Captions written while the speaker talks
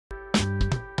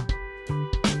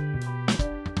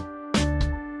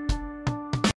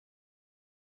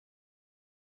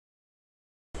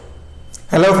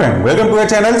Hello friend, welcome to our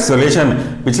channel solution.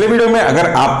 पिछले video में अगर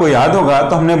आपको याद होगा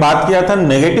तो हमने बात किया था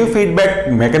negative feedback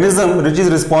mechanism which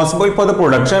is responsible for the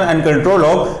production and control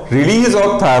of release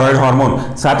of thyroid hormone.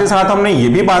 साथ ही साथ हमने ये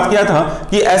भी बात किया था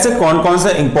कि ऐसे कौन कौन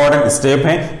से इंपॉर्टेंट स्टेप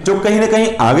हैं जो कहीं ना कहीं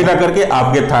आगे जाकर के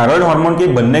आपके थायराइड हार्मोन के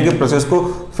बनने के प्रोसेस को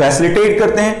फैसिलिटेट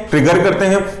करते हैं, ट्रिगर करते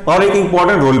हैं और एक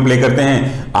इंपॉर्टेंट रोल प्ले करते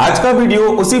हैं। आज का वीडियो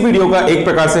उसी वीडियो का एक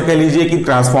प्रकार से कह लीजिए कि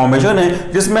ट्रांसफॉर्मेशन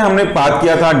है, जिसमें हमने बात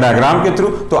किया था डायग्राम के थ्रू।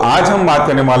 तो आज हम बात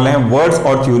करने वाले हैं वर्ड्स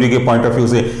और थ्योरी के पॉइंट ऑफ व्यू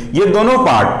से। ये दोनों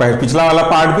पार्ट, पिछला वाला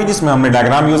पार्ट भी जिसमें हमने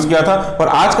डायग्राम यूज किया था और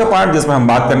आज का पार्ट जिसमें हम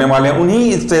बात करने वाले हैं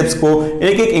उन्हीं स्टेप्स को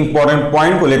एक एक इंपॉर्टेंट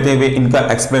पॉइंट को लेते हुए इनका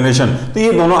एक्सप्लेनेशन। तो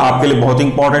ये दोनों आपके लिए बहुत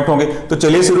इंपॉर्टेंट होंगे। तो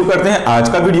चलिए शुरू करते हैं आज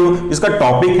का वीडियो। इसका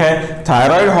टॉपिक है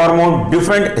thyroid hormone,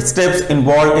 different steps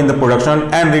involve in the production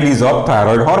and release of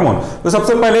thyroid hormone. तो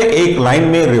सबसे पहले एक लाइन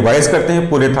में रिवाइज करते हैं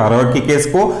पूरे थायराइड के केस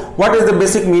को। What is the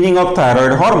basic meaning of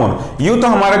thyroid hormone? यूं तो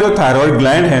हमारा जो थायराइड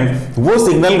ग्लैंड है वो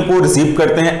सिग्नल को रिसीव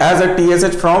करते हैं एज अ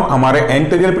टीएसएच फ्रॉम हमारे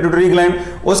एंटीरियर पिट्यूटरी ग्लैंड।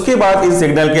 उसके बाद इस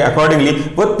सिग्नल के अकॉर्डिंगली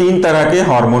वो तीन तरह के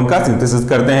हार्मोन का सिंथेसिस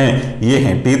करते हैं। ये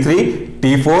हैं T3,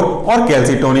 T4 और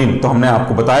कैल्सिटोनिन। तो हमने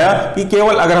आपको बताया कि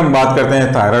केवल अगर हम बात करते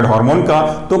हैं थायराइड हार्मोन का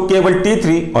तो केवल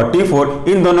T3 और T4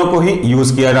 इन दोनों को ही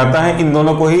यूज किया जाता है, इन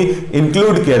दोनों को ही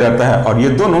इंक्लूड किया जाता है और ये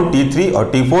दोनों T3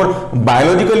 और T4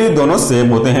 बायोलॉजिकली दोनों सेम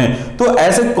होते हैं। तो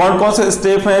ऐसे कौन कौन से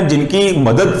स्टेप हैं जिनकी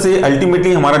मदद से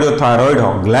अल्टीमेटली हमारा जो थायराइड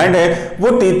ग्लैंड है वो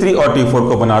T3 और T4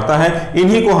 को बनाता है,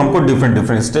 इन्हीं को हमको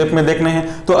डिफरेंट स्टेप में देखने हैं।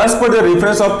 तो as per the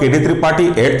reference of KD Tripathi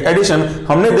 8th addition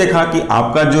हमने देखा कि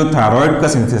आपका जो थायराइड का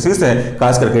सिंथेसिस है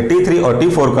खास करके T3 और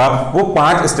T4 का वो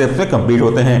 5 स्टेप्स में कंप्लीट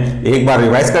होते हैं। एक बार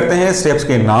रिवाइज करते हैं स्टेप्स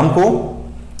के नाम को।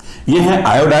 ये है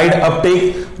आयोडाइड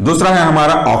अपटेक, दूसरा है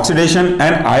हमारा ऑक्सीडेशन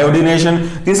एंड आयोडीनेशन,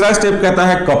 तीसरा स्टेप कहता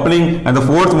है coupling and the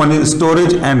fourth one is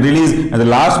storage and release and the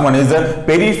last one is the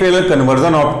peripheral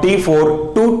conversion of T4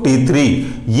 to T3।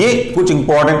 ये कुछ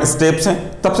इंपॉर्टेंट स्टेप्स हैं।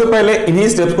 सबसे पहले इन्हीं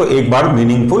स्टेप्स को एक बार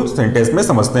मीनिंगफुल सेंटेंस में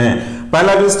समझते हैं।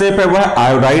 पहला जो स्टेप है वह है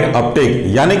आयोडाइड अपटेक,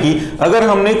 यानी कि अगर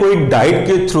हमने कोई डाइट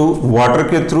के थ्रू, वाटर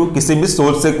के थ्रू किसी भी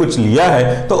सोर्स से कुछ लिया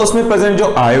है तो उसमें प्रेजेंट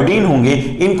जो आयोडीन होंगे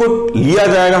इनको लिया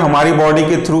जाएगा हमारी बॉडी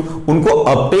के थ्रू, उनको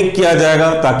अपटेक किया जाएगा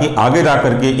ताकि आगे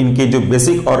जाकर के इनके जो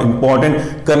बेसिक और इंपॉर्टेंट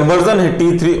कन्वर्जन है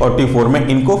T3 और T4 में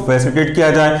इनको फैसिलिटेट किया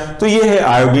जाए। तो ये है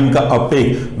आयोडीन का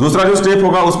अपटेक। दूसरा जो स्टेप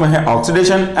होगा उसमें है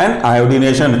ऑक्सीडेशन एंड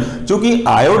आयोडीनेशन। चूंकि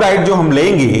आयोडाइड जो हम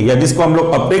लेंगे या जिसको हम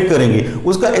लोग अपटेक करेंगे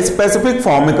उसका स्पेसिफिक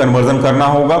फॉर्म में कन्वर्जन करना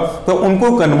होगा, तो उनको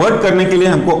कन्वर्ट करने के लिए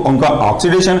हमको उनका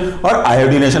ऑक्सीडेशन और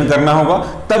आयोडीनेशन करना होगा।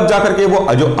 तब जाकर के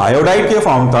वो जो आयोडाइड के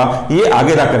फॉर्म था ये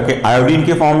आगे जाकर के आयोडीन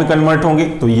के फॉर्म में कन्वर्ट होंगे।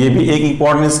 तो ये भी एक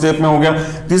इंपॉर्टेंट स्टेप में हो गया।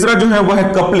 तीसरा जो है वो है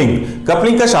कपलिंग।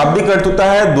 कपलिंग का शाब्दिक अर्थ होता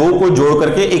है दो को जोड़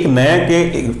करके एक नए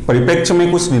के परिप्रेक्ष्य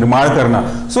में कुछ निर्माण करना।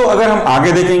 सो अगर हम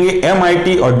आगे देखेंगे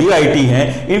MIT और DIT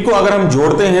हैं, इनको अगर हम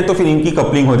जोड़ते हैं तो फिर इनकी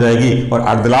कपलिंग हो जाएगी। और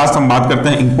एट द लास्ट हम बात करते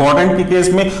हैं इंपॉर्टेंट के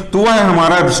केस में, तो वह है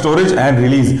हमारा स्टोरेज एंड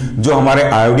रिलीज। जो हमारे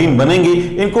आयोडीन बनेंगे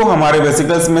इनको हमारे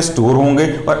वेसिकल्स में स्टोर होंगे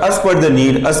और as per the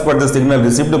need, as per the signal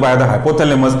received by the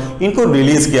hypothalamus इनको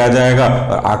रिलीज किया जाएगा।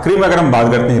 और आखिरी में अगर हम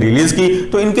बात करते हैं रिलीज की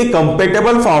तो इनके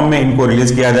कंपेटेबल फॉर्म में इनको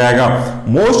रिलीज किया जाएगा।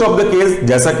 मोस्ट ऑफ द केस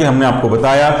जैसा कि हमने आपको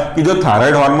बताया कि जो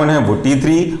थायराइड हार्मोन है वो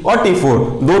T3 और T4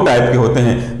 दो टाइप के होते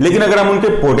हैं, लेकिन अगर हम उनके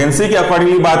पोटेंसी के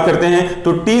अकॉर्डिंगली बात करते हैं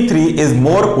तो T3 is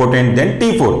more potent then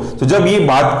T4। तो जब ये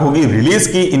बात होगी रिलीज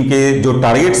की, इनके जो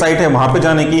टारगेट साइट है वहां पे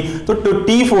जाने की, तो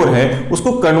T4 है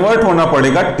उसको कन्वर्ट होना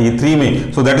पड़ेगा T3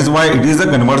 में। So that is why it is the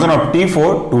conversion of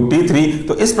T4 to T3।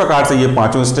 तो इस प्रकार से ये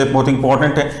पांचों स्टेप बहुत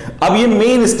इंपॉर्टेंट है। अब ये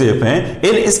मेन स्टेप हैं,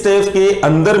 इन स्टेप्स के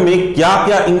अंदर में क्या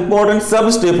क्या इंपॉर्टेंट सब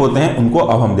स्टेप होते हैं उनको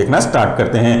अब हम देखना स्टार्ट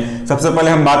करते हैं। सबसे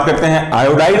पहले हम बात करते हैं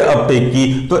आयोडाइड अपटेक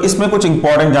की। तो इसमें कुछ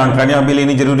इंपॉर्टेंट जानकारियां भी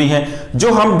लेनी जरूरी है।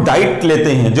 जो हम डाइट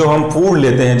लेते हैं, जो हम फूड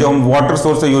लेते हैं, जो हम वाटर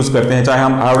सोर्स से यूज करते हैं, चाहे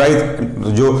हम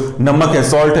आयोडाइड जो नमक है,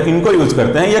 सॉल्ट है, इनको यूज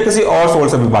करते हैं या किसी और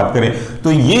सोर्स से भी बात करें,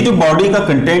 तो ये जो बॉडी का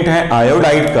कंटेंट है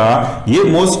आयोडाइड का ये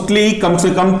मोस्टली कम से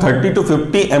कम 30 to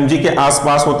 50 mg के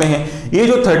आसपास होते हैं। ये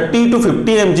जो 30 to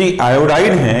 50 mg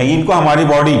आयोडाइड है इनको हमारी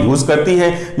बॉडी यूज करती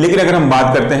है। लेकिन अगर हम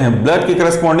बात करते हैं ब्लड के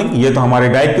करस्पॉन्डिंग, ये तो हमारे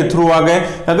डाइट के थ्रू आ गए।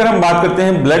 अगर हम बात करते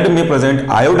हैं ब्लड में प्रेजेंट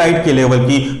आयोडाइड के लेवल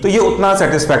की तो ये उतना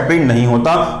सेटिस्फैक्टरी नहीं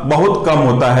होता, बहुत कम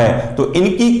होता है। तो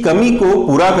इनकी कमी को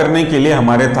पूरा करने के लिए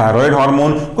हमारे थायराइड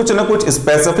हार्मोन कुछ ना कुछ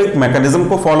स्पेसिफिक मैकेनिज्म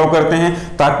को फॉलो करते हैं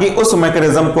ताकि उस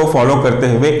मैकेनिज्म को फॉलो करते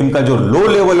हुए इनका जो लो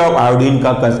लेवल ऑफ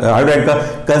आयोडाइड का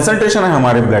कंसंट्रेशन है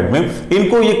हमारे ब्लड में,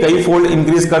 इनको ये कई फोल्ड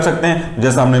इंक्रीज कर सकते हैं।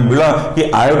 जैसा हमने बोला कि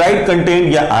आयोडाइड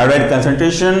कंटेंट या iodide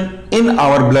concentration in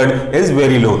our blood is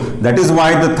very low. That is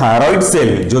why the thyroid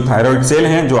cell, जो थायराइड सेल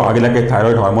हैं जो आगे जाके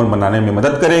थायराइड हार्मोन बनाने में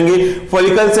मदद करेंगे,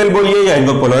 फॉलिकल सेल बोलिए या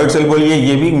इनको सेल बोलिए,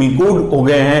 ये भी इंक्लूड हो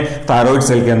गए हैं थायराइड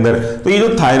सेल के अंदर। तो ये जो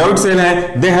थायराइड सेल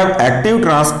है they have active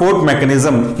transport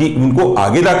mechanism, कि उनको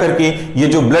आगे जा करके ये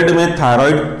जो ब्लड में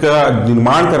थायराइड का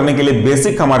निर्माण करने के लिए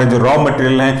बेसिक हमारे जो रॉ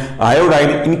मटेरियल है आयोडाइन,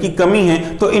 इनकी कमी है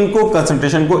तो इनको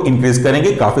कंसंट्रेशन को इंक्रीज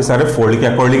करेंगे काफी सारे फोल्ड के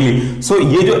अकॉर्डिंगली। सो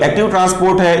ये जो एक्टिव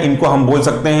ट्रांसपोर्ट है इनको हम बोल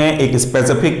सकते हैं एक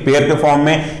स्पेसिफिक पेयर के फॉर्म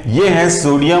में, ये है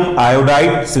सोडियम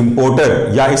आयोडाइड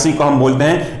सिम्पोर्टर, या इसी को हम बोलते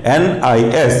हैं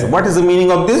NIS। What is the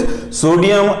meaning of this?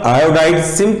 Sodium iodide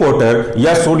सिम्पोर्टर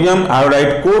या सोडियम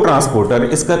आयोडाइड को ट्रांसपोर्टर।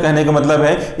 इसका कहने का मतलब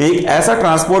है एक ऐसा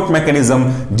ट्रांसपोर्ट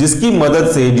मैकेनिज्म जिसकी मदद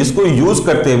से, जिसको यूज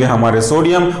करते हुए हमारे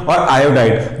सोडियम और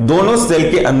आयोडाइड दोनों सेल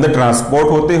के अंदर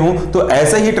ट्रांसपोर्ट होते हो। तो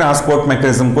ऐसे ही ट्रांसपोर्ट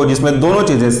मैकेनिज्म को जिसमें दोनों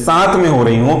चीजें साथ में हो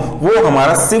रही हो वो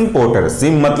हमारा सिम्पोर्टर।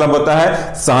 सिम मतलब होता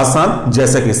है साथ साथ,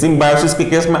 जैसे कि सिम्बायोसिस के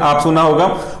केस में आप सुना होगा,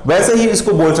 वैसे ही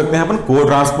इसको बोल सकते हैं अपन को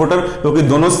ट्रांसपोर्टर, क्योंकि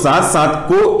दोनों साथ साथ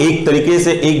को एक तरीके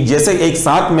से एक जैसे एक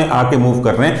साथ में आके मूव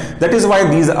कर रहे हैं। That is why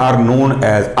these are known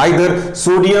as either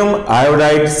sodium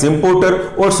iodide सिम्पोर्टर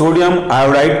और सोडियम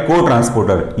आयोडाइड को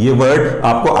ट्रांसपोर्टर। ये वर्ड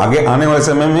आपको आगे आने वाले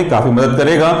समय में काफी मदद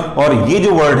करेगा और ये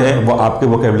जो वर्ड है वो आपके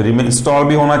वोकैबुलरी में इंस्टॉल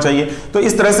भी होना चाहिए। तो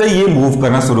इस तरह से ये मूव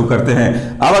करना शुरू करते हैं।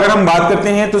 अब अगर हम बात करते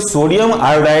हैं तो सोडियम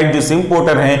आयोडाइड जो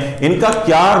सिम्पोर्टर है इनका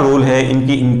क्या रोल है,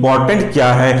 इनकी इंपॉर्टेंट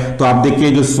क्या है, तो आप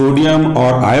देखिए जो सोडियम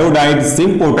और आयोडाइड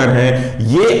सिम्पोर्टर है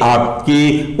ये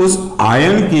आपके उस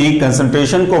आयन की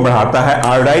कंसंट्रेशन को बढ़ाता है,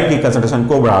 आयोडाइड की कंसंट्रेशन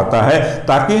को बढ़ाता है,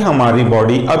 ताकि हमारी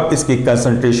बॉडी अब इसकी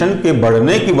कंसंट्रेशन के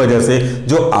बढ़ने की वजह से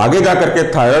जो आगे जाकर के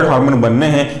थायराइड हार्मोन बनने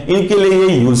हैं इनके लिए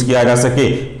ये यूज किया जा सके,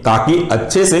 ताकि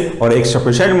अच्छे से और एक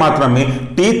सफिशिएंट मात्रा में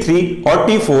T3 और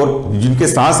T4 जिनके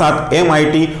साथ साथ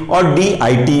MIT और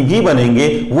DIT भी बनेंगे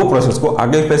वो प्रोसेस को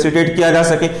आगे फैसिलिटेट किया जा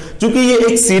सके। क्योंकि ये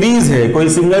एक सीरीज है, कोई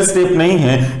सिंगल स्टेप नहीं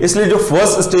है, इसलिए जो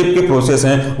फर्स्ट स्टेप के प्रोसेस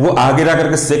हैं वो आगे जाकर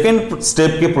के सेकेंड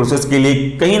स्टेप के प्रोसेस के लिए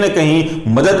कहीं ना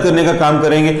कहीं मदद करने का काम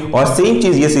करेंगे और सेम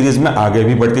चीज ये सीरीज में आगे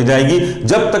भी बढ़ती जाएगी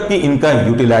जब तक कि इनका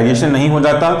यूटिलाइजेशन नहीं हो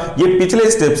जाता। ये पिछले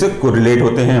स्टेप से कोरिलेट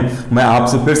होते हैं। मैं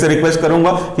आपसे फिर से रिक्वेस्ट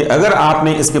करूंगा कि अगर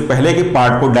आपने इसके पहले के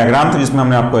पार्ट को, डायग्राम था जिसमें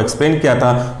हमने आपको एक्सप्लेन किया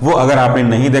था, वो अगर आपने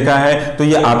नहीं देखा है तो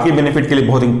ये आपके बेनिफिट के लिए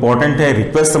बहुत इंपॉर्टेंट है।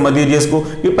 रिक्वेस्ट समझ लीजिए इसको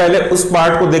कि पहले उस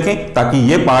पार्ट को देखें ताकि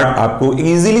ये पार्ट आपको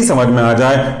इजीली समझ में आ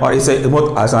जाए और इसे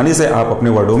बहुत आसानी से आप अपने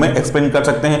वर्डों में एक्सप्लेन कर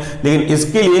सकते हैं। लेकिन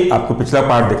इसके लिए आपको पिछला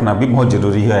पार्ट देखना भी बहुत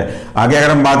जरूरी है। आगे अगर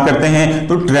हम बात करते हैं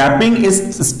तो trapping is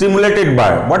stimulated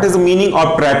by, what is the meaning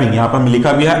of trapping? यहां पर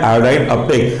लिखा भी है आयोडाइड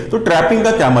अपटेक। तो ट्रैपिंग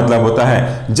का क्या मतलब होता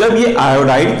है? जब ये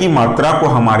आयोडाइड की मात्रा को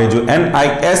हमारे जो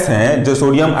NIS हैं, जो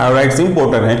सोडियम आयोडाइड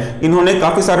सिम्पोर्टर हैं, इन्होंने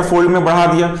काफी सारे फोल्ड में बढ़ा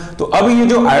दिया। तो अब ये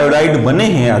जो आयोडाइड बने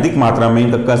हैं अधिक मात्रा में,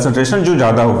 इनका कंसंट्रेशन जो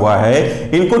ज्यादा हुआ है,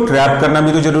 इनको ट्रैप करना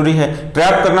भी तो जरूरी है।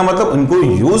 ट्रैप करना मतलब इनको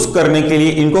यूज करने के लिए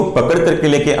इनको पकड़ करके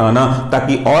लेके आना,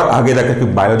 ताकि और आगे जाकर के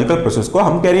बायोलॉजिकल प्रोसेस को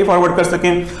हम कैरी फॉरवर्ड कर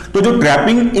सकें। तो जो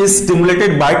trapping is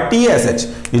stimulated by TSH,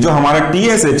 ये जो हमारा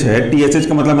TSH है, TSH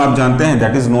का मतलब आप जानते हैं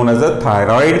that is known as a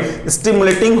thyroid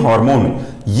stimulating hormone.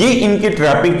 ये इनके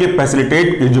ट्रैपिंग के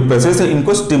फैसिलिटेट जो प्रोसेस है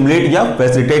इनको स्टिमुलेट या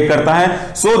फैसिलिटेट करता है,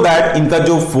 सो दैट इनका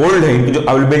जो फोल्ड है, इनकी जो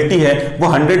अवेलेबिलिटी है वो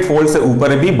 100 फोल्ड से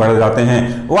ऊपर भी बढ़ जाते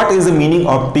हैं। What is the meaning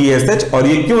of TSH और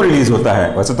ये क्यों रिलीज होता है?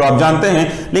 वैसे तो आप जानते हैं,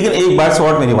 लेकिन एक बार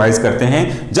शॉर्ट में रिवाइज करते हैं।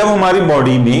 जब हमारी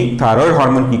बॉडी में थायराइड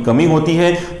हार्मोन की कमी होती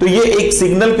है तो ये एक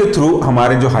सिग्नल के थ्रू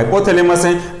हमारे जो हाइपोथैलेमस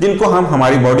हैं, जिनको हम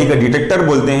हमारी बॉडी का डिटेक्टर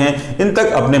बोलते हैं, इन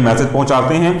तक अपने मैसेज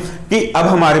पहुंचाते हैं कि अब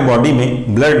हमारी बॉडी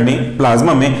में, ब्लड में,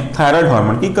 प्लाज्मा में थायराइड हार्मोन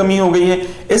की कमी हो गई है।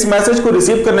 इस मैसेज को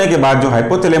रिसीव करने के बाद जो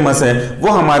हाइपोथैलेमस है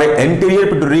वो हमारे एंटीरियर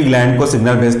पिट्यूटरी ग्लैंड को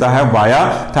सिग्नल भेजता है वाया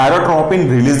थायरोट्रोपिन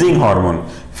रिलीजिंग हार्मोन।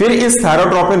 फिर इस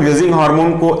थायरोट्रोपिन रिलीजिंग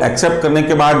हार्मोन को एक्सेप्ट करने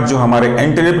के बाद जो हमारे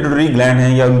एंटीरियर पिट्यूटरी ग्लैंड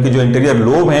हैं या उनके जो एंटीरियर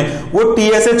लोब हैं वो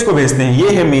TSH को भेजते हैं। ये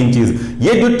है मेन चीज।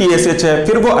 ये जो TSH है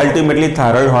फिर वो अल्टीमेटली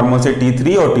थायराइड हार्मोन से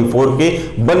T3 और T4 के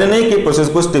बनने के प्रोसेस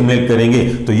को स्टिमुलेट करेंगे।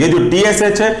 तो ये जो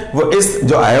TSH है वो इस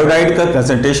जो आयोडाइड का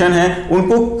कंसंट्रेशन है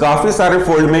उनको काफी सारे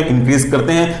फोल्ड में इंक्रीज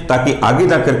करते हैं, ताकि आगे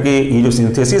जाकर के ये जो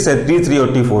सिंथेसिस है T3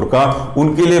 और T4 का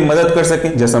उनके लिए मदद कर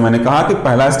सके। जैसा मैंने कहा कि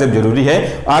पहला स्टेप जरूरी है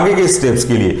आगे के स्टेप्स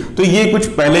के लिए। तो ये कुछ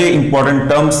पहले इंपॉर्टेंट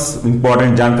टर्म्स,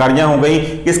 इंपॉर्टेंट जानकारियां हो गई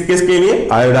किस के लिए?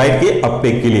 आयोडाइड के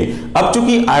अपटेक के लिए। अब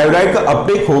चूंकि आयोडाइड का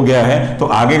अपटेक हो गया है तो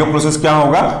आगे का प्रोसेस क्या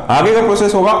होगा? आगे का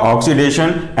प्रोसेस होगा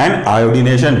ऑक्सीडेशन एंड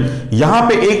आयोडीनेशन। यहां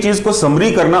पे एक चीज को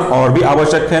समरी करना और भी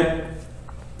आवश्यक है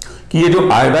कि ये जो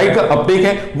आयोडाइड का अपटेक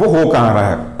है वो हो कहां रहा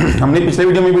है। हमने पिछले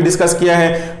वीडियो में भी डिस्कस किया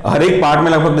है, हर एक पार्ट में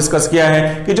लगभग डिस्कस किया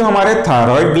है कि जो हमारे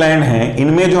थायराइड ग्लैंड हैं,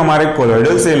 इनमें जो हमारे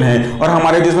कोलॉइडल सेल हैं और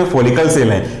हमारे जिसमें फॉलिकल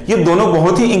सेल हैं, ये दोनों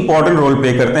बहुत ही इंपॉर्टेंट रोल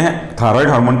प्ले करते हैं थायराइड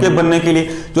हार्मोन के बनने के लिए।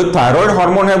 जो थायराइड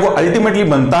हार्मोन है वो अल्टीमेटली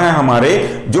बनता है हमारे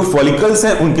जो फॉलिकल्स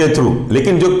हैं उनके थ्रू,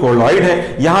 लेकिन जो कोलॉइड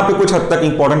है यहाँ पे कुछ हद तक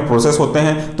इंपॉर्टेंट प्रोसेस होते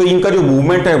हैं, तो इनका जो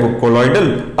मूवमेंट है वो कोलॉइडल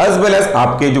एज वेल एज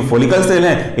आपके जो फॉलिकल सेल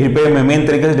हैं इन पे मेन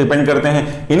तरीके से डिपेंड करते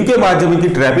हैं। इनके बाद जब इनकी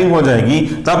ट्रैपिंग हो जाएगी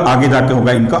तब आगे जाके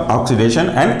होगा इनका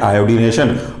ऑक्सीडेशन एंड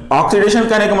आयोडीनेशन। ऑक्सीडेशन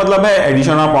कहने का मतलब है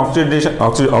addition of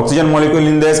oxygen molecule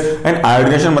in this, and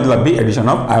iodination मतलब भी एडिशन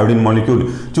ऑफ आयोडीन मॉलिक्यूल।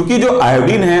 क्योंकि जो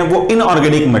आयोडीन है वो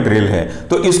इनऑर्गेनिक मटेरियल है,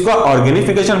 तो इसका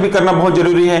ऑर्गेनिफिकेशन भी करना बहुत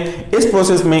जरूरी है। इस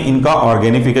प्रोसेस में इनका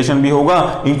ऑर्गेनिफिकेशन भी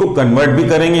होगा, इनको कन्वर्ट भी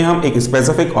करेंगे हम एक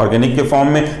स्पेसिफिक ऑर्गेनिक के फॉर्म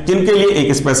में, जिनके लिए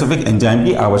एक स्पेसिफिक एंजाइम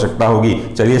की आवश्यकता होगी।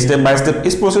 चलिए स्टेप बाय स्टेप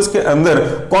इस प्रोसेस के अंदर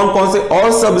कौन कौन से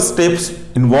और सब स्टेप्स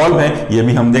इन्वॉल्व हैं ये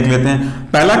भी हम देख लेते हैं।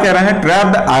 पहला कह रहा है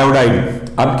ट्रैप्ड आयोडाइड।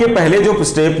 अब के पहले जो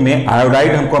स्टेप में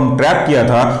आयोडाइड हम ट्रैप किया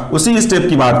था उसी स्टेप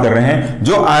की बात कर रहे हैं।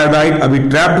 जो आयोडाइड अभी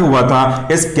ट्रैप्ड हुआ था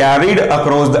is carried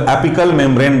across the apical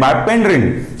membrane by पेंड्रिन।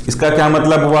 इसका क्या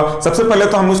मतलब हुआ? सबसे पहले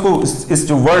तो हम इसको इस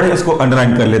जो वर्ड है इसको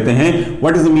अंडरलाइन कर लेते हैं।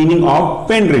 What is the meaning of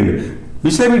पेंड्रिन?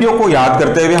 पिछले वीडियो को याद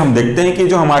करते हुए हम देखते हैं कि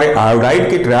जो हमारे आयोडाइड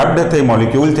के ट्रैप्ड थे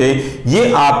मॉलिक्यूल थे,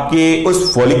 ये आपके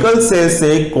उस फॉलिकल सेल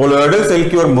से कोलॉइडल सेल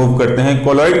की ओर मूव करते हैं,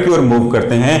 कोलॉइड की ओर मूव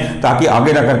करते हैं, ताकि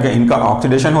आगे जाकर के इनका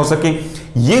ऑक्सीडेशन हो सके।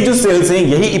 ये जो सेल्स हैं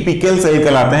यही एपिकल सेल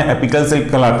कहलाते हैं, एपिकल सेल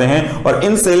कहलाते हैं, और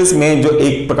इन सेल्स में जो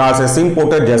एक प्रकार से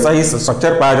सिम्पोर्टर जैसा ही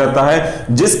स्ट्रक्चर पाया जाता है,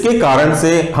 जिसके कारण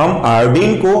से हम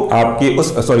आयोडीन को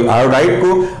आपके आयोडाइड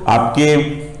को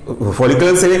आपके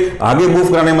फॉलिकल से आगे मूव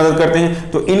कराने में मदद करते हैं।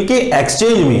 तो इनके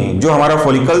एक्सचेंज में जो हमारा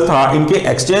फॉलिकल था, इनके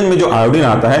एक्सचेंज में जो आयोडीन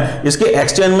आता है, इसके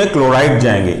एक्सचेंज में क्लोराइड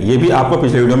जाएंगे। ये भी आपको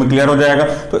पिछले वीडियो में क्लियर हो जाएगा।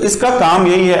 तो इसका काम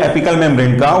यही है एपिकल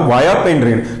मेम्ब्रेन का वाया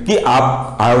पेंड्रिन, कि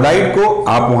आप आयोडाइड को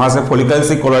आप वहां से फॉलिकल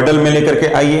से कोलॉइडल में लेकर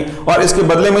के आइए, और इसके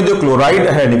बदले में जो क्लोराइड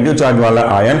है नेगेटिव चार्ज वाला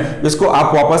आयन, इसको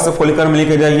आप वापस से फॉलिकल में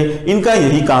लेकर जाइए। इनका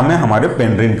यही काम है हमारे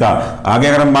पेंड्रिन का। आगे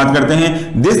अगर हम बात करते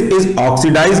हैं, दिस इज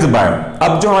ऑक्सीडाइज्ड बाय,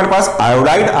 अब जो हमारे पास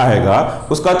आयोडाइड आएगा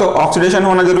उसका तो ऑक्सीडेशन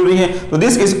होना जरूरी है, तो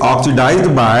this is oxidised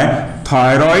bye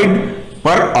thyroid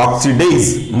पर oxidase.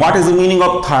 What is the meaning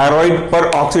of thyroid पर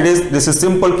oxidase? This is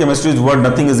simple chemistry word,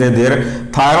 nothing is there.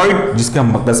 Thyroid जिसके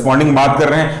हम करेस्पॉन्डिंग बात कर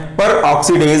रहे हैं, पर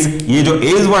ऑक्सीडेज, ये जो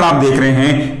एज वर्ड आप देख रहे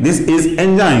हैं, दिस इज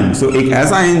एंजाइम। सो एक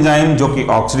ऐसा एंजाइम जो कि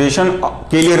ऑक्सीडेशन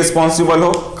के लिए रिस्पॉन्सिबल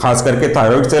हो, खास करके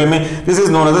थायराइड सेल में, this is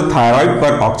known as thyroid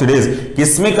पर ऑक्सीडेज।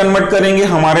 किसमें कन्वर्ट करेंगे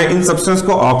हमारे इन सब्सटेंस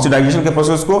को, ऑक्सीडाइजेशन के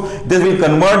प्रोसेस को? This will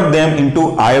convert them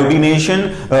into iodination,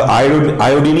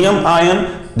 आयोडीनियम ion.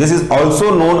 This is also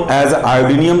known as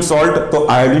आयोडीनियम salt. तो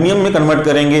आयोडीनियम में कन्वर्ट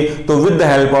करेंगे तो with the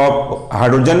help of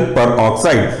hydrogen पर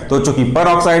ऑक्साइड। तो चूंकि पर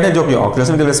ऑक्साइड है जो कि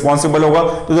ऑक्सीडेशन के रिस्पॉन्सिबल होगा,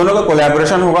 तो दोनों का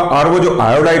कोलैबोरेशन होगा, और वो जो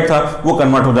आयोडाइड था वो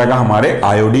कन्वर्ट हो जाएगा हमारे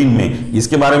आयोडीन में।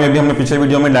 इसके बारे में भी हमने पिछले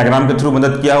वीडियो में डायग्राम के थ्रू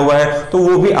मदद किया हुआ है, तो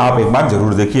वो भी आप एक बार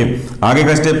जरूर देखिए। आगे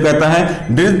का स्टेप कहता है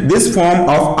दिस फॉर्म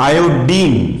ऑफ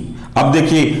आयोडीन। अब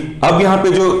देखिए, अब यहां पे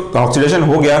जो ऑक्सीडेशन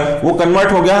हो गया वो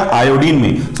कन्वर्ट हो गया आयोडीन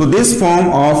में। So this form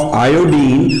of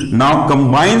iodine now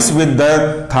combines with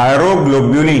the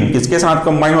थायरोग्लोब्यूलिन। किसके साथ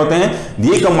कंबाइन होते हैं?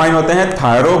 ये कंबाइन होते हैं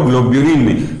थायरोग्लोब्यूलिन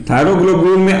में।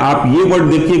 थायरोग्लोब्यूलिन में आप ये वर्ड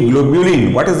देखिए,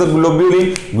 globulin. What is the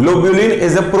globulin? Globulin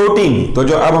is a protein. तो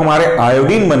जो अब हमारे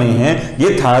आयोडीन बने हैं ये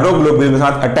थायरोग्लोब्यूलिन के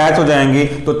साथ अटैच हो जाएंगे।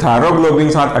 तो थायरोग्लोब्यूलिन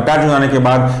के साथ अटैच हो जाने के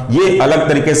बाद ये अलग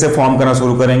तरीके से फॉर्म करना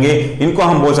शुरू करेंगे। इनको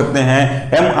हम बोल सकते हैं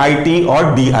MIT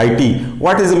और DIT।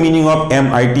 What is the meaning of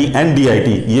MIT and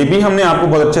DIT? ये भी हमने आपको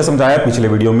बहुत अच्छे समझाया पिछले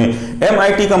वीडियो में।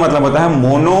 MIT का मतलब होता है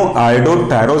मोनो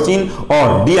आयोडोटायरोसिन,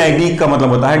 और DIT का मतलब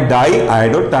होता है डाई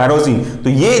आयोडोटायरोसिन। तो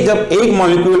ये जब एक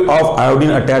मॉलिक्यूल ऑफ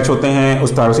आयोडीन अटैच होते हैं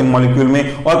उस टायरोसिन मॉलिक्यूल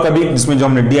में, और कभी जिसमें जो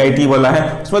हमने DIT वाला है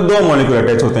उसमें दो मॉलिक्यूल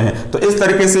अटैच होते हैं, तो इस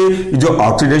तरीके से जो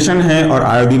ऑक्सीडेशन है और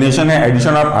आयोडीनेशन है,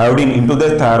 addition of iodine into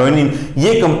the thyronine,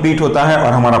 ये कंप्लीट होता है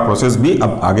और हमारा प्रोसेस भी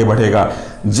अब आगे बढ़ेगा।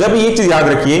 जब ये चीज याद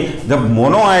रखिए, जब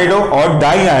मोनो आयोडो और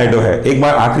डाई आयोडो है, एक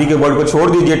बार आखिरी के वर्ड को छोड़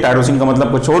दीजिए, टायरोसिन का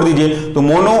मतलब को छोड़ दीजिए, तो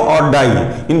मोनो और डाई,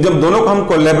 इन जब दोनों को हम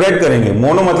कोलैबोरेट करेंगे,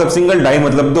 मोनो मतलब सिंगल, डाई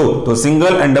मतलब दो, तो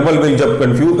सिंगल एंड डबल विल जब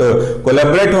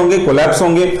कोलैबोरेट होंगे, कोलैप्स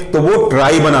होंगे, तो वो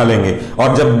ट्राई बना लेंगे।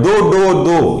 और जब दो दो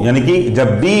दो यानी कि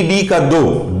जब डी का दो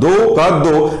दो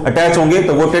अटैच होंगे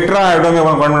तो वो टेट्रा आयोडो में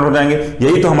कन्वर्ट हो जाएंगे।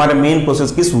 यही तो हमारे मेन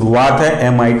प्रोसेस की शुरुआत है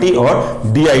MIT और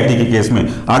DIT के केस में।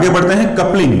 आगे बढ़ते हैं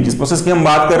कपलिंग, जिस प्रोसेस की हम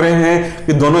बात कर रहे हैं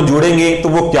कि दोनों जुड़ेंगे तो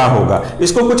वो क्या होगा।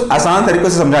 इसको कुछ आसान तरीकों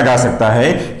से समझा जा सकता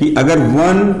है कि अगर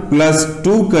 1 +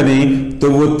 2 करें तो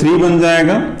वो 3 बन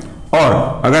जाएगा,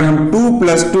 और अगर हम 2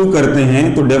 + 2 करते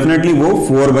हैं तो डेफिनेटली वो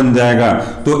 4 बन जाएगा।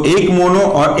 तो एक मोनो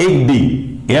और एक डी,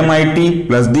 MIT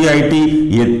प्लस DIT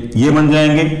ये बन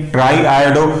जाएंगे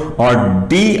ट्राइआयोडो, और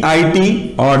DIT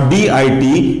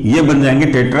ये बन जाएंगे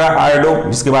टेट्राआयोडो,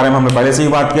 जिसके बारे में हमने पहले से ही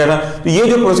बात किया था। तो ये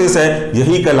जो प्रोसेस है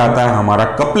यही कहलाता है हमारा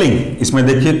कपलिंग। इसमें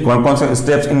देखिए कौन कौन से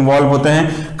स्टेप्स इन्वॉल्व होते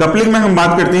हैं। कपलिंग में हम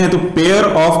बात करते हैं तो pair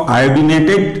of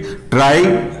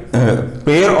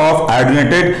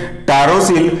iodinated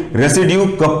टायरोसिल residue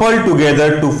couple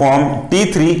together to form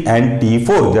T3 and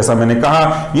T4। जैसा मैंने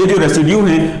कहा ये जो रेसिड्यू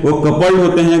हैं वो कपल्ड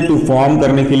होते हैं टू फॉर्म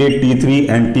करने के लिए T3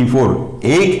 एंड T4।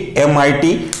 एक MIT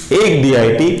एक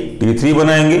DIT T3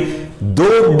 बनाएंगे, 2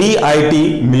 DIT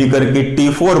मिलकर के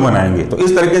T4 बनाएंगे। तो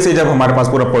इस तरीके से जब हमारे पास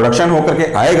पूरा प्रोडक्शन होकर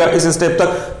के आएगा इस स्टेप तक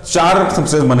 4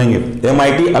 सब्सटेंस बनेंगे।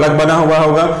 MIT अलग बना हुआ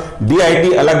होगा,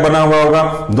 DIT अलग बना हुआ होगा,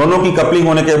 दोनों की कपलिंग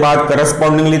होने के बाद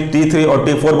करस्पॉन्डिंगली T3 और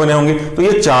T4 बने होंगे। तो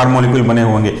ये 4 मॉलिक्यूल बने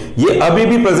होंगे। ये अभी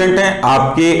भी प्रेजेंट हैं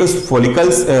आपके इस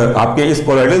फॉलिकल्स, आपके इस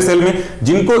कोलॉइडल सेल में,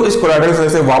 जिनको इस कोलॉइडल सेल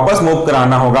से वापस मूव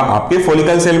कराना होगा आपके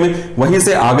फॉलिकल सेल में, वहीं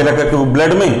से आगे जाकर के वो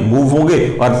ब्लड में मूव होंगे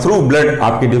और थ्रू ब्लड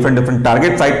आपके डिफरेंट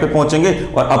टारगेट साइट पे पहुंचेंगे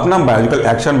और अपना बायोलॉजिकल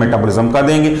एक्शन मेटाबॉलिज्म का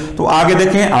देंगे। तो आगे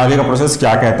देखें आगे का प्रोसेस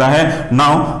क्या कहता है।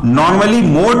 नाउ नॉर्मली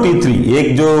मोर T3,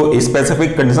 एक जो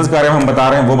स्पेसिफिक कंडीशंस के बारे में हम बता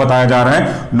रहे हैं वो बताया जा रहा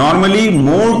है। Normally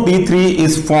more T3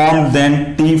 is formed then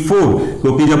T4,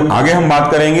 क्योंकि जब आगे हम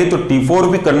बात करेंगे तो T4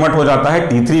 भी कन्वर्ट हो जाता है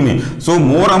T3 में। सो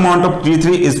more amount of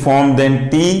T3 is formed then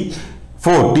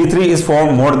T3 is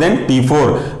formed more than T4,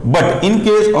 but in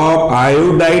case of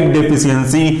iodide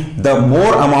deficiency the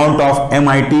more amount of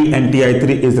MIT and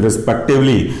TI3 is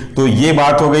respectively। तो ये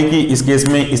बात हो गई कि इस केस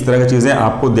में इस तरह की चीजें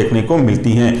आपको देखने को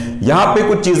मिलती हैं। यहाँ पे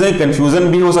कुछ चीजें कंफ्यूजन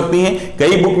भी हो सकती हैं,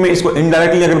 कई बुक में इसको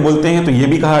इनडायरेक्टली अगर बोलते हैं तो ये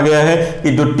भी कहा गया है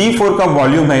कि जो T4 का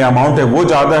वॉल्यूम है या अमाउंट है वो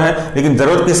ज्यादा है, लेकिन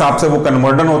जरूरत के हिसाब से वो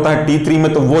कन्वर्जन होता है T3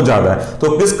 में तो वो ज्यादा है।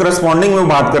 तो किस करस्पॉन्डिंग में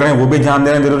बात कर रहे हैं वो भी ध्यान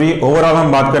देना जरूरी है। ओवरऑल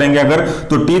हम बात करेंगे अगर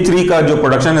तो T3 का जो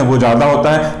प्रोडक्शन है वो ज्यादा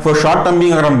होता है। फॉर शॉर्ट टर्म भी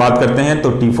अगर हम बात करते हैं तो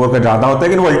T4 का ज्यादा होता है,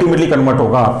 लेकिन वो अल्टीमेटली कन्वर्ट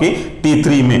होगा आपकी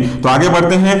T3 में। तो आगे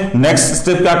बढ़ते हैं, नेक्स्ट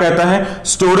स्टेप क्या कहता है,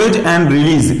 स्टोरेज एंड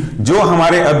रिलीज। जो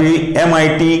हमारे अभी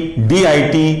MIT,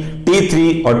 DIT,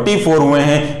 T3 और T4 हुए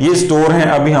हैं ये स्टोर हैं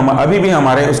अभी भी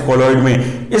हमारे उस कोलॉइड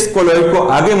में। इस कोलॉइड को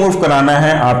आगे मूव कराना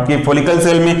है आपके फॉलिकल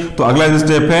सेल में। तो अगला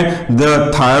स्टेप है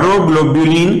the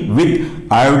thyroglobulin with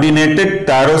iodinated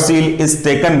टायरोसिल is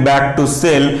taken back to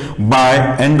cell bye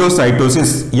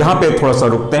endocytosis. यहां पे थोड़ा सा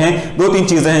रुकते हैं, 2-3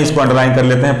 चीजें हैं इसको अंडरलाइन कर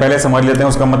लेते हैं, पहले समझ लेते हैं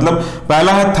उसका मतलब।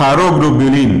 पहला है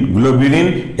thyroglobulin.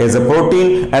 Globulin is a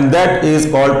protein and that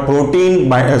is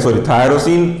called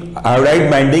thyroxine iodide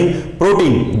binding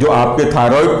protein, जो आपके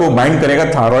थायराइड को बाइंड करेगा,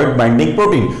 थायराइड बाइंडिंग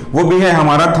प्रोटीन, वो भी है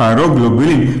हमारा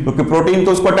थायरोग्लोबुलिन, क्योंकि प्रोटीन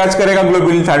तो उसको अटैच करेगा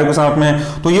ग्लोबुलिन थायराइड के साथ में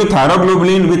है। तो ये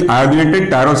थायरोग्लोबुलिन विद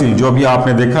आयोडीनेटेड टायरोसिल, जो भी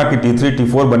आपने देखा कि T3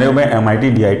 T4 बने हुए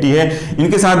MIT DIT है,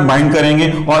 इनके साथ बाइंड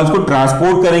करेंगे और उसको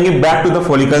ट्रांसपोर्ट करेंगे back to the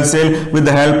follicle cell with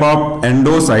the help of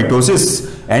endocytosis.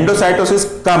 Endocytosis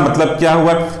का मतलब क्या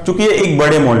हुआ, क्योंकि ये एक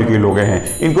बड़े मॉलिक्यूल हो गए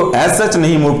हैं, इनको एज सच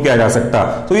नहीं मूव किया जा सकता,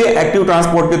 तो ये एक्टिव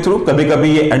ट्रांसपोर्ट के थ्रू, कभी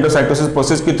कभी ये एंडोसाइटोसिस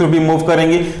प्रोसेस के थ्रू भी मूव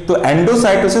करेंगे। तो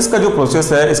एंडोसाइटोसिस का जो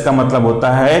प्रोसेस है इसका मतलब होता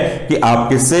है कि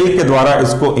आपके सेल के द्वारा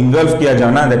इसको इंगल्फ किया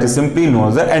जाना, that is simply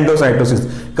known as endocytosis.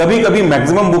 कभी कभी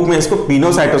मैक्सिमम बुक में इसको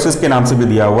पिनोसाइटोसिस के नाम से भी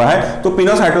दिया हुआ है। तो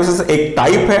पिनोसाइटोसिस एक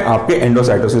टाइप है आपके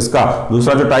एंडोसाइटोसिस का।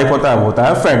 दूसरा जो टाइप होता है वो होता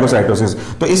है फैगोसाइटोसिस।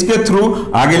 तो इसके थ्रू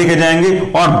आगे लेके जाएंगे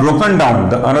और broken down,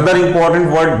 the another important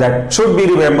word that should be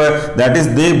remember that is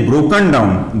they broken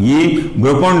down. ये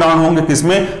ब्रोकन डाउन होंगे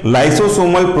किसमें,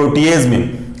 लाइसोसोमल प्रोटीएज में,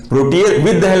 protease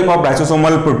with the help of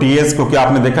lysosomal protease, क्योंकि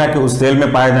आपने देखा है कि उस सेल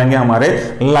में पाए जाएंगे हमारे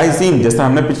लाइसिन, जैसा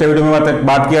हमने पिछले वीडियो में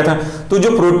बात किया था। तो जो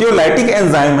प्रोटियोलाइटिक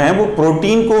एंजाइम है वो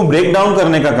प्रोटीन को ब्रेक डाउन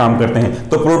करने का काम करते हैं।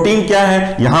 तो प्रोटीन क्या है,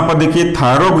 यहां पर देखिए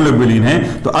थायरोग्लोबुलिन है,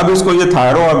 तो अब इसको ये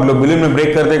थायरो और ग्लोबुलिन में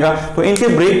ब्रेक कर देगा। तो इनके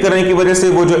ब्रेक करने की वजह से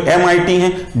वो जो MIT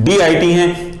है, DIT है,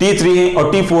 T3 है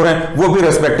और T4 है, वो भी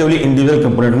रेस्पेक्टिवली इंडिविजुअल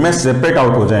कंपोनेंट में सेपरेट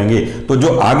आउट हो जाएंगे। तो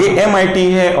जो आगे MIT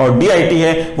है और DIT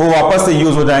है वो वापस से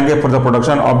यूज हो जाएंगे for the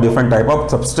production of different type of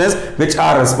substance which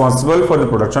are responsible for the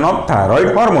production of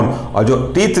thyroid hormone. और जो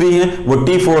T3 है वो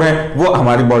T4 है, वो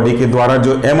हमारी बॉडी के द्वारा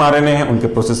जो mRNA है उनके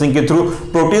प्रोसेसिंग के थ्रू,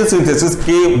 प्रोटीन सिंथेसिस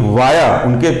के वाया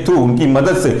उनके थ्रू, उनकी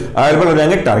मदद से अवेलेबल हो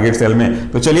जाएंगे टारगेट सेल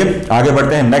में। तो चलिए आगे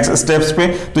बढ़ते हैं नेक्स्ट स्टेप्स पे।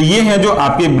 तो ये है जो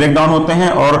आपके ब्रेक डाउन होते हैं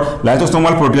और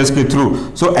लाइसोसोमल प्रोटीएज के थ्रू।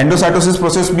 सो एंडोसाइटोसिस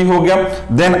प्रोसेस भी हो गया।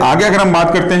 देन आगे अगर हम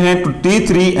बात करते हैं तो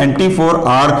T3 and T4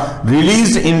 are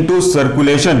released into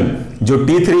circulation जो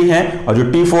T3 है और जो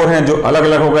T4 है, जो अलग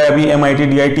अलग हो गए अभी MIT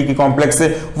DIT की कॉम्प्लेक्स से,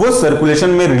 वो सर्कुलेशन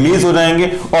में रिलीज हो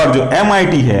जाएंगे। और जो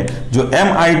MIT है, जो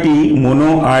MIT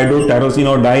मोनो आयोडोटायरोसिन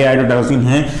और डाई आयोडोटायरोसिन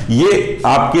है, ये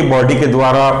आपके बॉडी के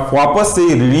द्वारा वापस से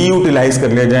रीयूटिलाइज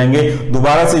कर लिए जाएंगे,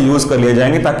 दोबारा से यूज कर लिए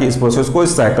जाएंगे, ताकि इस प्रोसेस को,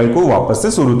 इस साइकिल को वापस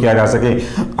से शुरू किया जा सके।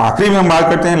 आखिरी में हम बात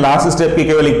करते हैं लास्ट स्टेप की,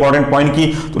 केवल इंपॉर्टेंट पॉइंट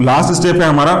की। तो लास्ट स्टेप है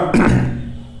हमारा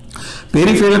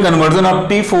peripheral conversion of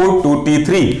T4 to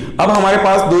T3। अब हमारे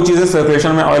पास दो चीजें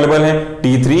सर्कुलेशन में अवेलेबल है,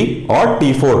 T3 और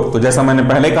T4। तो जैसा मैंने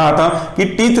पहले कहा था कि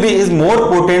T3 is more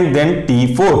potent then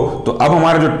T4। तो अब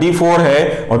हमारा जो T4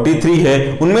 है और T3 है,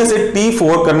 उनमें से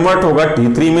T4 कन्वर्ट होगा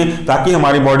T3 में, ताकि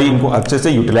हमारी बॉडी इनको अच्छे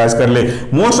से यूटिलाइज कर ले।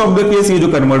 मोस्ट ऑफ द केस ये जो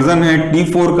कन्वर्जन है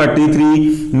T4 का T3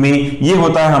 में, ये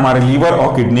होता है हमारे लीवर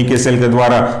और किडनी के सेल के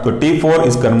द्वारा। तो T4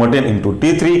 is converted into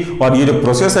T3, और ये जो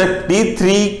प्रोसेस है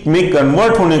T3 में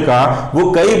कन्वर्ट होने का, वो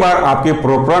कई बार आपके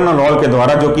प्रोप्रानोलॉल के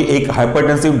द्वारा, जो कि एक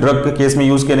हाइपरटेंसिव ड्रग के केस में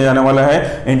यूज किया जाने वाला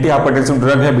है, एंटी हाइपरटेंसिव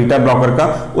ड्रग है बीटा ब्लॉकर का,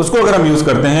 उसको अगर हम यूज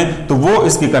करते हैं तो वो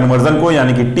इसकी कन्वर्जन को,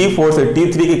 यानी कि T4 से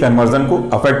T3 की कन्वर्जन को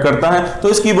अफेक्ट करता है। तो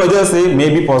इसकी वजह से मे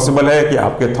भी पॉसिबल है कि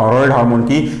आपके थायराइड हार्मोन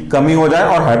की कमी हो जाए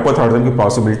और हाइपोथायराइडिज्म की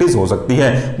पॉसिबिलिटीज हो सकती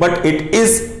है, but it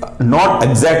is not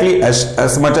exactly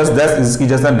as much as that, इसकी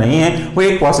जैसा नहीं है, वो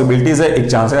एक पॉसिबिलिटीज है, एक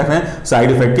चांस है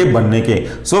साइड इफेक्ट के बनने के।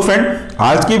 सो फ्रेंड,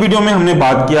 आज की वीडियो में हमने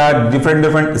बात किया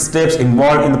different steps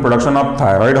involve in the production of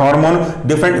thyroid hormone.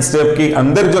 Different step के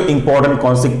अंदर जो इंपॉर्टेंट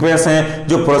कॉन्सिक्वेंस हैं,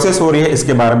 जो प्रोसेस हो रही है,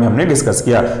 इसके बारे में हमने डिस्कस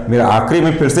किया। मेरा आखिरी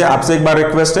में फिर से आपसे एक बार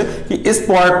रिक्वेस्ट है कि इस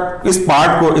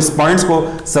पॉइंट्स को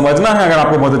समझना है अगर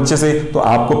आपको बहुत अच्छे से, तो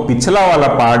आपको पिछला वाला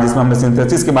पार्ट जिसमें हमने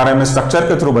सिंथेसिस के बारे में स्ट्रक्चर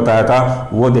के थ्रू बताया था,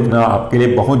 वो देखना आपके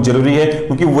लिए बहुत जरूरी है,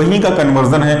 क्योंकि वही का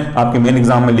कन्वर्जन है आपके मेन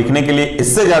एग्जाम में लिखने के लिए।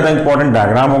 इससे ज्यादा इंपॉर्टेंट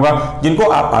डायग्राम होगा, जिनको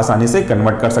आप आसानी से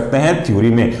कन्वर्ट कर सकते हैं थ्योरी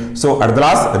में। सो एट द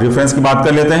लास्ट रेफरेंस की बात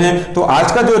कर लेते हैं। तो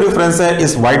आज का जो रेफरेंस है,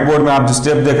 इस व्हाइट बोर्ड में आप जो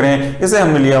स्टेप देख रहे हैं, इसे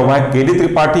हमने लिया हुआ है केडी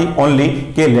त्रिपाठी ओनली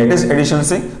के लेटेस्ट एडिशन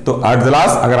से। तो एट द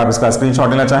लास्ट अगर आप इसका स्क्रीनशॉट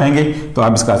लेना चाहेंगे तो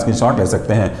आप इसका स्क्रीनशॉट ले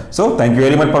सकते हैं। So thank you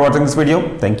very much for watching this video.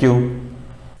 Thank you.